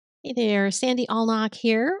Hey there, Sandy Allnock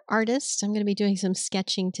here, artist. I'm going to be doing some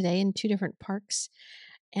sketching today in two different parks.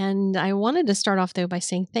 And I wanted to start off though by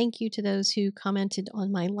saying thank you to those who commented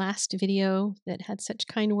on my last video that had such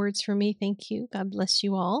kind words for me. Thank you. God bless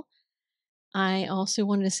you all. I also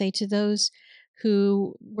wanted to say to those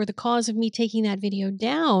who were the cause of me taking that video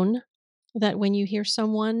down that when you hear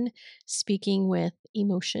someone speaking with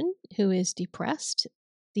emotion who is depressed,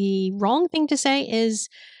 the wrong thing to say is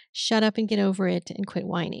shut up and get over it and quit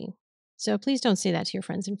whining. So please don't say that to your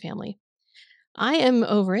friends and family. I am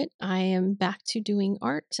over it. I am back to doing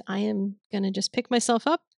art. I am going to just pick myself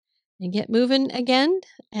up and get moving again.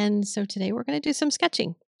 And so today we're going to do some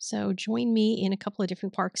sketching. So join me in a couple of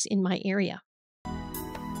different parks in my area.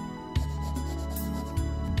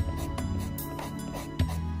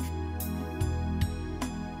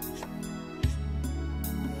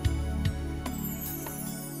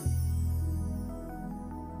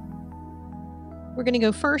 We're going to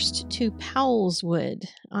go first to PowellsWood.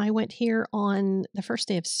 I went here on the first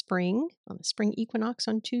day of spring, on the spring equinox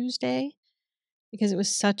on Tuesday, because it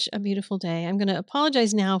was such a beautiful day. I'm going to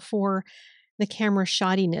apologize now for the camera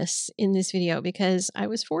shoddiness in this video because I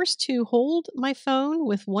was forced to hold my phone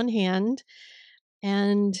with one hand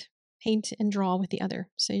and paint and draw with the other.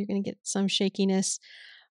 So you're going to get some shakiness.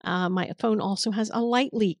 My phone also has a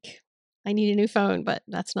light leak. I need a new phone, but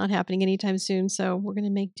that's not happening anytime soon. So we're going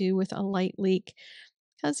to make do with a light leak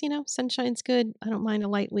because, sunshine's good. I don't mind a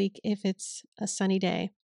light leak if it's a sunny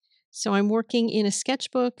day. So I'm working in a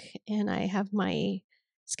sketchbook and I have my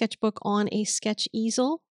sketchbook on a sketch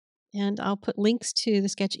easel. And I'll put links to the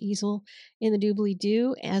sketch easel in the doobly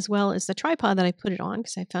doo, as well as the tripod that I put it on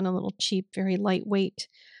because I found a little cheap, very lightweight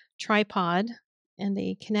tripod and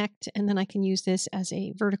they connect. And then I can use this as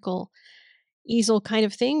a vertical easel kind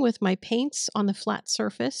of thing with my paints on the flat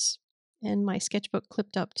surface and my sketchbook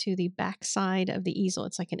clipped up to the back side of the easel.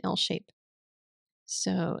 It's like an L shape.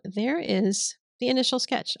 So there is the initial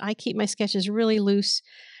sketch. I keep my sketches really loose.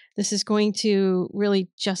 This is going to really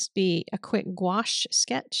just be a quick gouache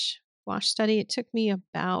sketch, gouache study. It took me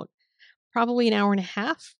about probably an hour and a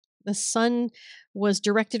half. The sun was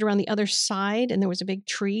directed around the other side and there was a big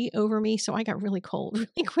tree over me. So I got really cold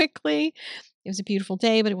really quickly. It was a beautiful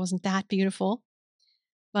day, but it wasn't that beautiful.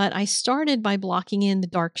 But I started by blocking in the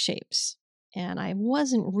dark shapes. And I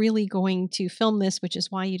wasn't really going to film this, which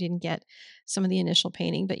is why you didn't get some of the initial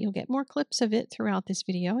painting, but you'll get more clips of it throughout this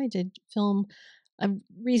video. I did film a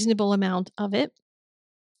reasonable amount of it.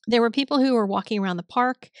 There were people who were walking around the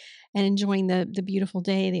park and enjoying the beautiful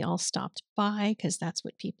day. They all stopped by because that's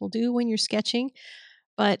what people do when you're sketching.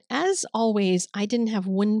 But as always, I didn't have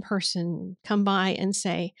one person come by and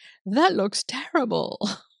say, "That looks terrible."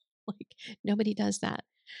 Like nobody does that.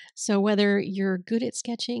 So whether you're good at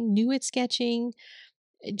sketching, new at sketching,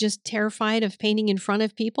 just terrified of painting in front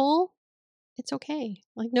of people, it's okay.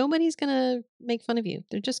 Like nobody's going to make fun of you.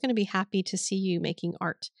 They're just going to be happy to see you making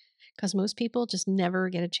art because most people just never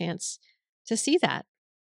get a chance to see that.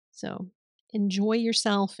 So enjoy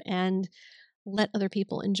yourself and let other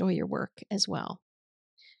people enjoy your work as well.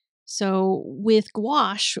 So with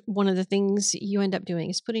gouache, one of the things you end up doing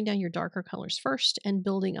is putting down your darker colors first and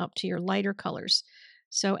building up to your lighter colors.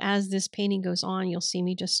 So as this painting goes on, you'll see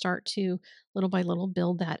me just start to little by little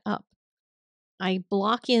build that up. I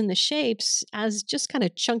block in the shapes as just kind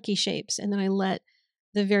of chunky shapes, and then I let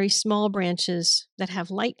the very small branches that have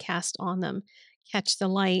light cast on them catch the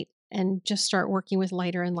light and just start working with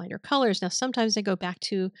lighter and lighter colors. Now, sometimes I go back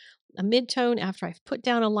to a mid-tone after I've put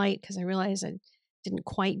down a light because I realize I didn't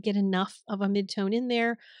quite get enough of a mid-tone in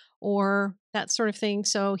there or that sort of thing.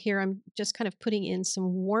 So here I'm just kind of putting in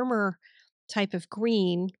some warmer type of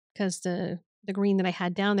green because the green that I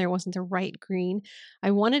had down there wasn't the right green.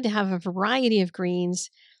 I wanted to have a variety of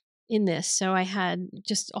greens in this. So I had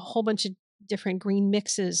just a whole bunch of different green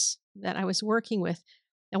mixes that I was working with.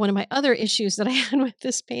 And one of my other issues that I had with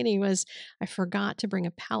this painting was I forgot to bring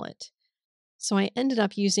a palette. So I ended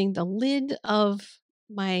up using the lid of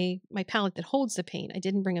my palette that holds the paint. I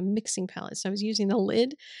didn't bring a mixing palette. So I was using the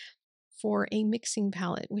lid for a mixing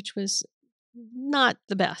palette, which was not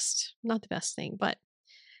the best thing. But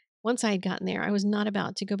once I had gotten there, I was not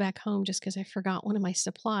about to go back home just because I forgot one of my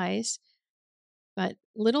supplies. But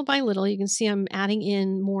little by little, you can see I'm adding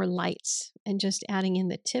in more lights and just adding in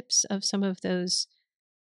the tips of some of those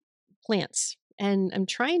plants. And I'm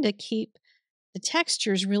trying to keep the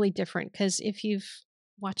textures really different because if you've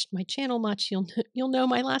watched my channel much, you'll know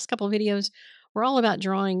my last couple of videos were all about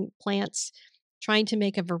drawing plants, trying to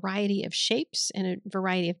make a variety of shapes and a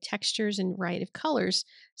variety of textures and variety of colors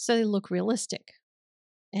so they look realistic.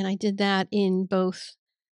 And I did that in both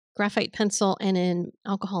graphite pencil and in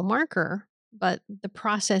alcohol marker. but the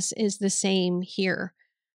process is the same here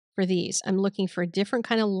for these. I'm looking for different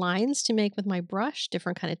kind of lines to make with my brush,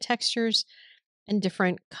 different kind of textures and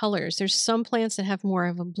different colors. There's some plants that have more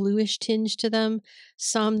of a bluish tinge to them,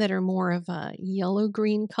 some that are more of a yellow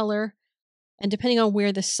green color. And depending on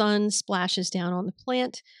where the sun splashes down on the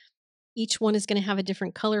plant, each one is going to have a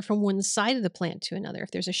different color from one side of the plant to another.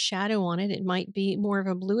 If there's a shadow on it, it might be more of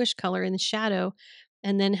a bluish color in the shadow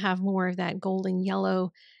and then have more of that golden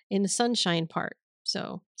yellow in the sunshine part.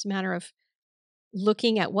 So it's a matter of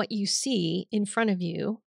looking at what you see in front of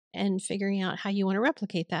you and figuring out how you want to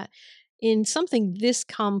replicate that. In something this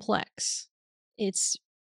complex, it's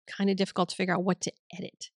kind of difficult to figure out what to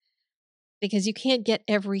edit because you can't get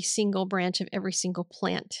every single branch of every single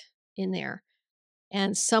plant in there.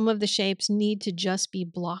 And some of the shapes need to just be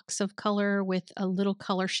blocks of color with a little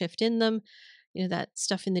color shift in them. You know, that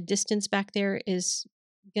stuff in the distance back there is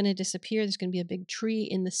going to disappear. There's going to be a big tree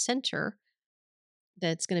in the center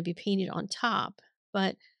that's going to be painted on top.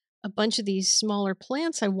 But a bunch of these smaller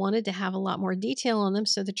plants, I wanted to have a lot more detail on them.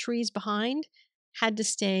 So the trees behind had to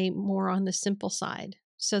stay more on the simple side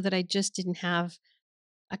so that I just didn't have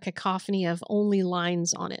a cacophony of only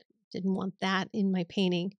lines on it. Didn't want that in my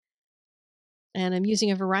painting. And I'm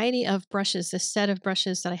using a variety of brushes. This set of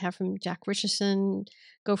brushes that I have from Jack Richardson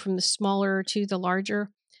go from the smaller to the larger.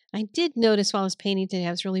 I did notice while I was painting today,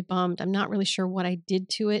 I was really bummed. I'm not really sure what I did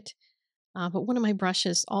to it, but one of my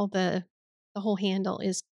brushes, all the whole handle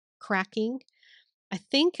is cracking. I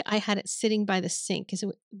think I had it sitting by the sink because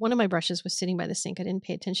one of my brushes was sitting by the sink. I didn't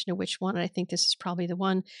pay attention to which one, and I think this is probably the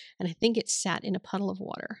one. And I think it sat in a puddle of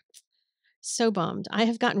water. So bummed. I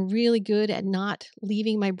have gotten really good at not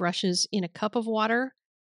leaving my brushes in a cup of water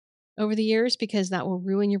over the years because that will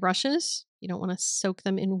ruin your brushes. You don't want to soak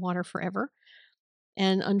them in water forever.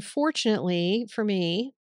 And unfortunately for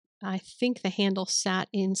me, I think the handle sat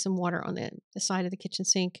in some water on the side of the kitchen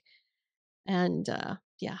sink. And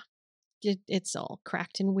yeah, it's all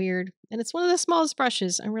cracked and weird. And it's one of the smallest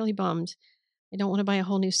brushes. I'm really bummed. I don't want to buy a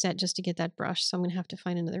whole new set just to get that brush. So I'm going to have to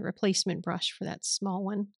find another replacement brush for that small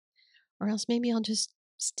one. Or else maybe I'll just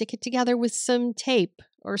stick it together with some tape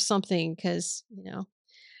or something because,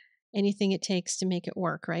 anything it takes to make it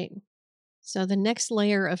work, right? So the next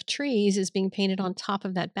layer of trees is being painted on top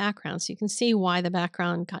of that background. So you can see why the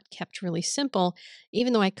background got kept really simple.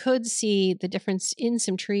 Even though I could see the difference in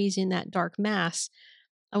some trees in that dark mass,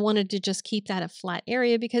 I wanted to just keep that a flat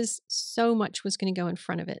area because so much was going to go in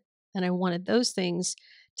front of it. And I wanted those things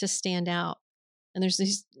to stand out. And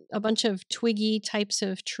there's a bunch of twiggy types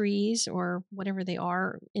of trees or whatever they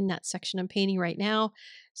are in that section I'm painting right now.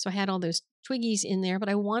 So I had all those twiggies in there, but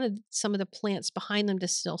I wanted some of the plants behind them to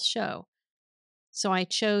still show. So I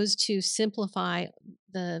chose to simplify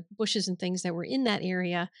the bushes and things that were in that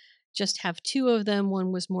area, just have two of them.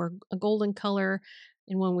 One was more a golden color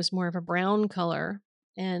and one was more of a brown color.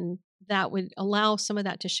 And that would allow some of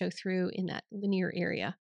that to show through in that linear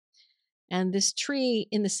area. And this tree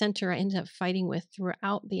in the center, I ended up fighting with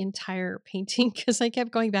throughout the entire painting because I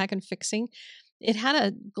kept going back and fixing. It had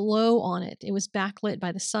a glow on it. It was backlit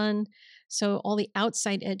by the sun. So all the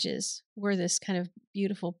outside edges were this kind of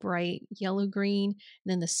beautiful, bright yellow green.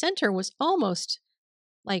 And then the center was almost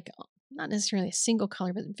like not necessarily a single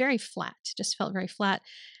color, but very flat, just felt very flat.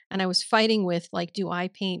 And I was fighting with like, do I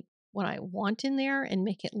paint what I want in there and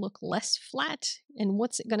make it look less flat? And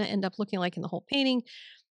what's it going to end up looking like in the whole painting?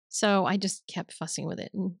 So I just kept fussing with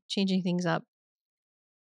it and changing things up.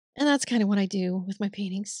 And that's kind of what I do with my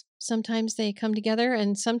paintings. Sometimes they come together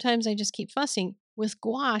and sometimes I just keep fussing. With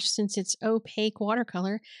gouache, since it's opaque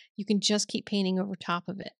watercolor, you can just keep painting over top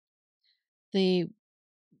of it. The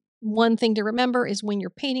one thing to remember is when you're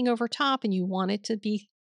painting over top and you want it to be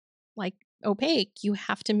like opaque, you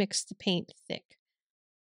have to mix the paint thick.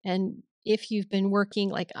 And if you've been working,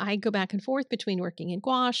 like I go back and forth between working in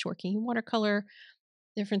gouache, working in watercolor,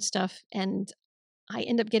 different stuff, and I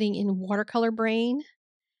end up getting in watercolor brain.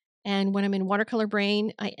 And when I'm in watercolor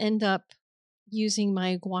brain, I end up using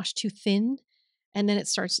my gouache too thin. And then it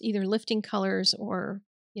starts either lifting colors or,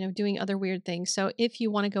 doing other weird things. So if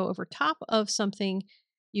you want to go over top of something,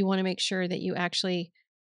 you want to make sure that you actually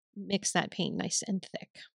mix that paint nice and thick.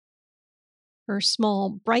 For small,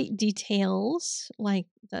 bright details like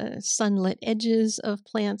the sunlit edges of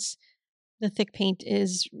plants, the thick paint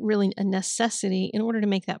is really a necessity in order to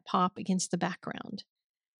make that pop against the background.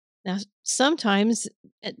 Now, sometimes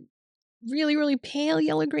a really, really pale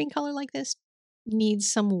yellow green color like this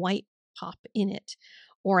needs some white pop in it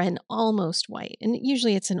or an almost white. And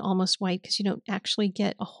usually it's an almost white because you don't actually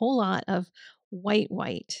get a whole lot of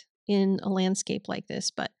white in a landscape like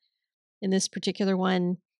this. But in this particular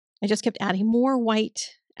one, I just kept adding more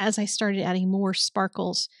white as I started adding more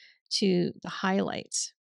sparkles to the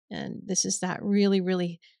highlights. And this is that really,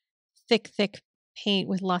 really thick paint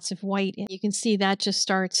with lots of white. And you can see that just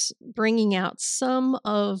starts bringing out some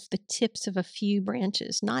of the tips of a few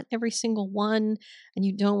branches, not every single one. And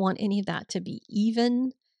you don't want any of that to be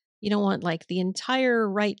even. You don't want like the entire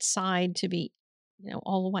right side to be,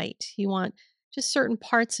 all white. You want just certain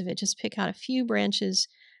parts of it. Just pick out a few branches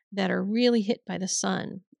that are really hit by the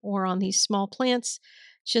sun, or on these small plants,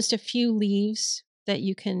 just a few leaves that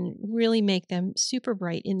you can really make them super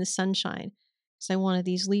bright in the sunshine. So I wanted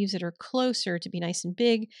these leaves that are closer to be nice and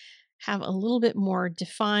big, have a little bit more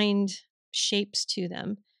defined shapes to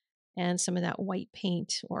them, and some of that white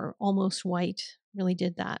paint or almost white really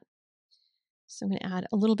did that. So I'm going to add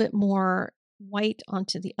a little bit more white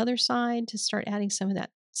onto the other side to start adding some of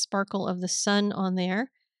that sparkle of the sun on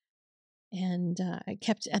there. And I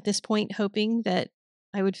kept at this point hoping that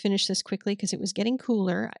I would finish this quickly because it was getting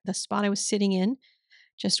cooler. The spot I was sitting in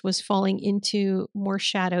just was falling into more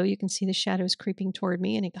shadow. You can see the shadows creeping toward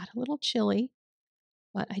me, and it got a little chilly,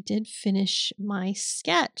 but I did finish my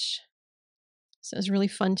sketch. So it was really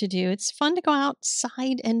fun to do. It's fun to go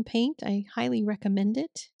outside and paint. I highly recommend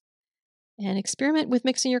it, and experiment with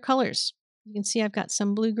mixing your colors. You can see I've got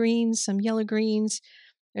some blue greens, some yellow greens.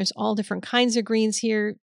 There's all different kinds of greens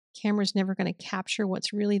here. Camera's never going to capture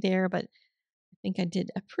what's really there, but I think I did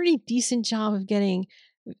a pretty decent job of getting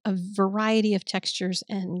a variety of textures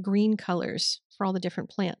and green colors for all the different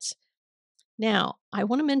plants. Now, I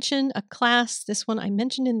want to mention a class. This one I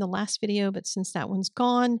mentioned in the last video, but since that one's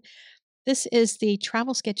gone, this is the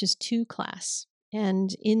Travel Sketches 2 class.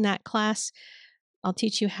 And in that class, I'll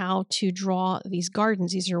teach you how to draw these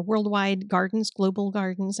gardens. These are worldwide gardens, global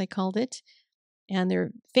gardens, I called it. And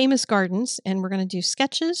they're famous gardens. And we're going to do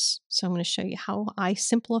sketches. So I'm going to show you how I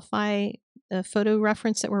simplify the photo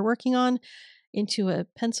reference that we're working on into a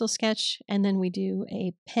pencil sketch. And then we do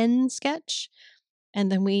a pen sketch.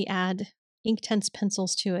 And then we add Inktense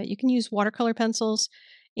pencils to it. You can use watercolor pencils.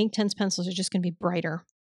 Inktense pencils are just going to be brighter.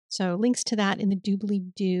 So links to that in the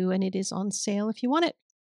doobly-doo, and it is on sale if you want it.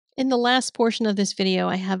 In the last portion of this video,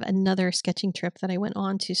 I have another sketching trip that I went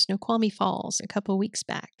on to Snoqualmie Falls a couple weeks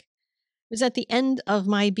back. It was at the end of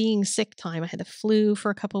my being sick time. I had the flu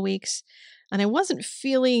for a couple weeks, and I wasn't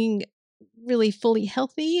feeling really fully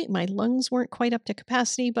healthy. My lungs weren't quite up to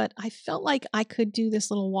capacity, but I felt like I could do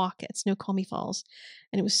this little walk at Snoqualmie Falls,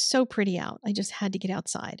 and it was so pretty out. I just had to get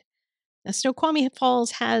outside. Now, Snoqualmie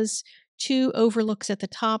Falls has 2 overlooks at the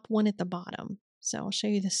top, 1 at the bottom. So I'll show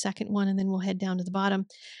you the second one, and then we'll head down to the bottom.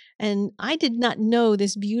 And I did not know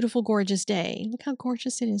this beautiful, gorgeous day. Look how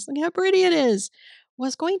gorgeous it is. Look how pretty it is.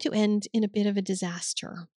 Was going to end in a bit of a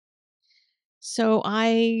disaster. So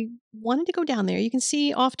I wanted to go down there. You can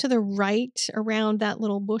see off to the right, around that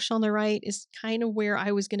little bush on the right, is kind of where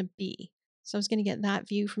I was going to be. So I was going to get that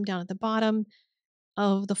view from down at the bottom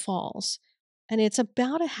of the falls. And it's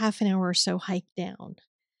about a half an hour or so hike down.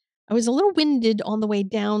 I was a little winded on the way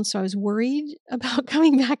down, so I was worried about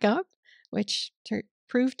coming back up, which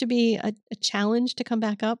proved to be a challenge to come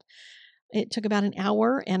back up. It took about an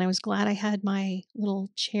hour, and I was glad I had my little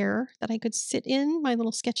chair that I could sit in, my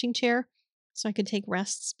little sketching chair, so I could take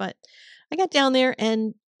rests. But I got down there,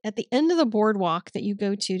 and at the end of the boardwalk that you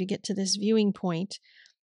go to get to this viewing point,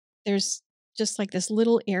 there's just like this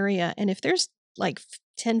little area. And if there's like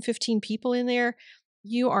 10, 15 people in there,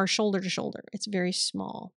 you are shoulder to shoulder. It's very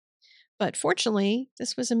small. But fortunately,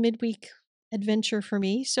 this was a midweek adventure for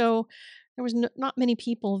me, so there was not many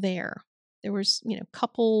people there. There was,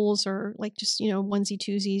 couples or like just, onesie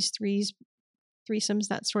twosies, threesomes,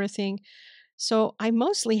 that sort of thing. So I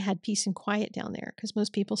mostly had peace and quiet down there because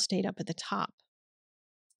most people stayed up at the top.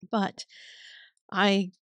 But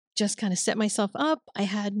I just kind of set myself up. I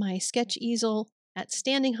had my sketch easel at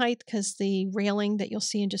standing height because the railing that you'll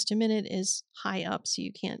see in just a minute is high up, so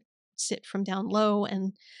you can't sit from down low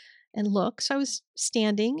and look. So I was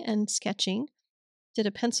standing and sketching. Did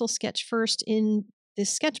a pencil sketch first in this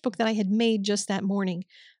sketchbook that I had made just that morning.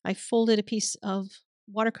 I folded a piece of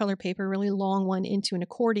watercolor paper, really long one, into an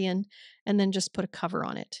accordion and then just put a cover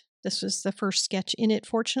on it. This was the first sketch in it,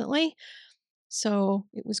 fortunately. So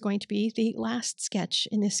it was going to be the last sketch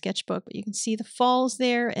in this sketchbook. But you can see the falls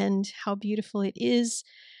there and how beautiful it is.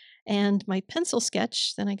 And my pencil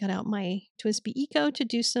sketch, then I got out my TWSBI Eco to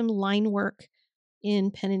do some line work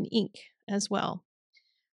in pen and ink as well.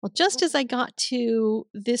 Well, just as I got to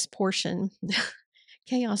this portion,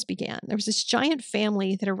 chaos began. There was this giant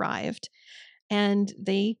family that arrived, and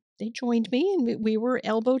they joined me, and we were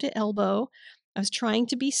elbow to elbow. I was trying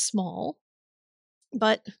to be small,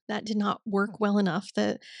 but that did not work well enough.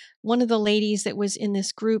 One of the ladies that was in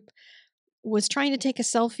this group was trying to take a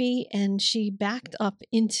selfie and she backed up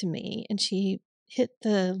into me and she hit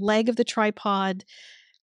the leg of the tripod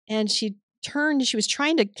and she turned. She was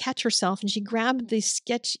trying to catch herself and she grabbed the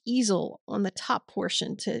sketch easel on the top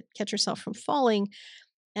portion to catch herself from falling.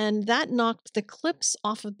 And that knocked the clips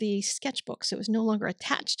off of the sketchbook. So it was no longer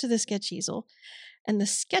attached to the sketch easel. And the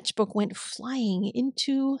sketchbook went flying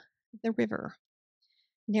into the river,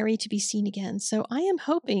 nary to be seen again. So I am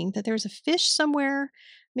hoping that there's a fish somewhere,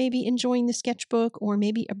 maybe enjoying the sketchbook, or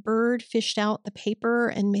maybe a bird fished out the paper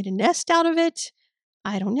and made a nest out of it.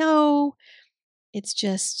 I don't know. It's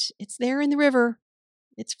there in the river.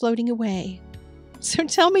 It's floating away. So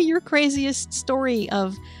tell me your craziest story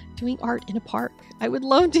of doing art in a park. I would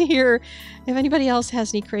love to hear if anybody else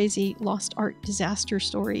has any crazy lost art disaster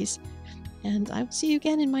stories. And I will see you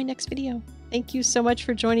again in my next video. Thank you so much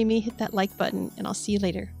for joining me. Hit that like button and I'll see you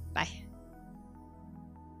later. Bye.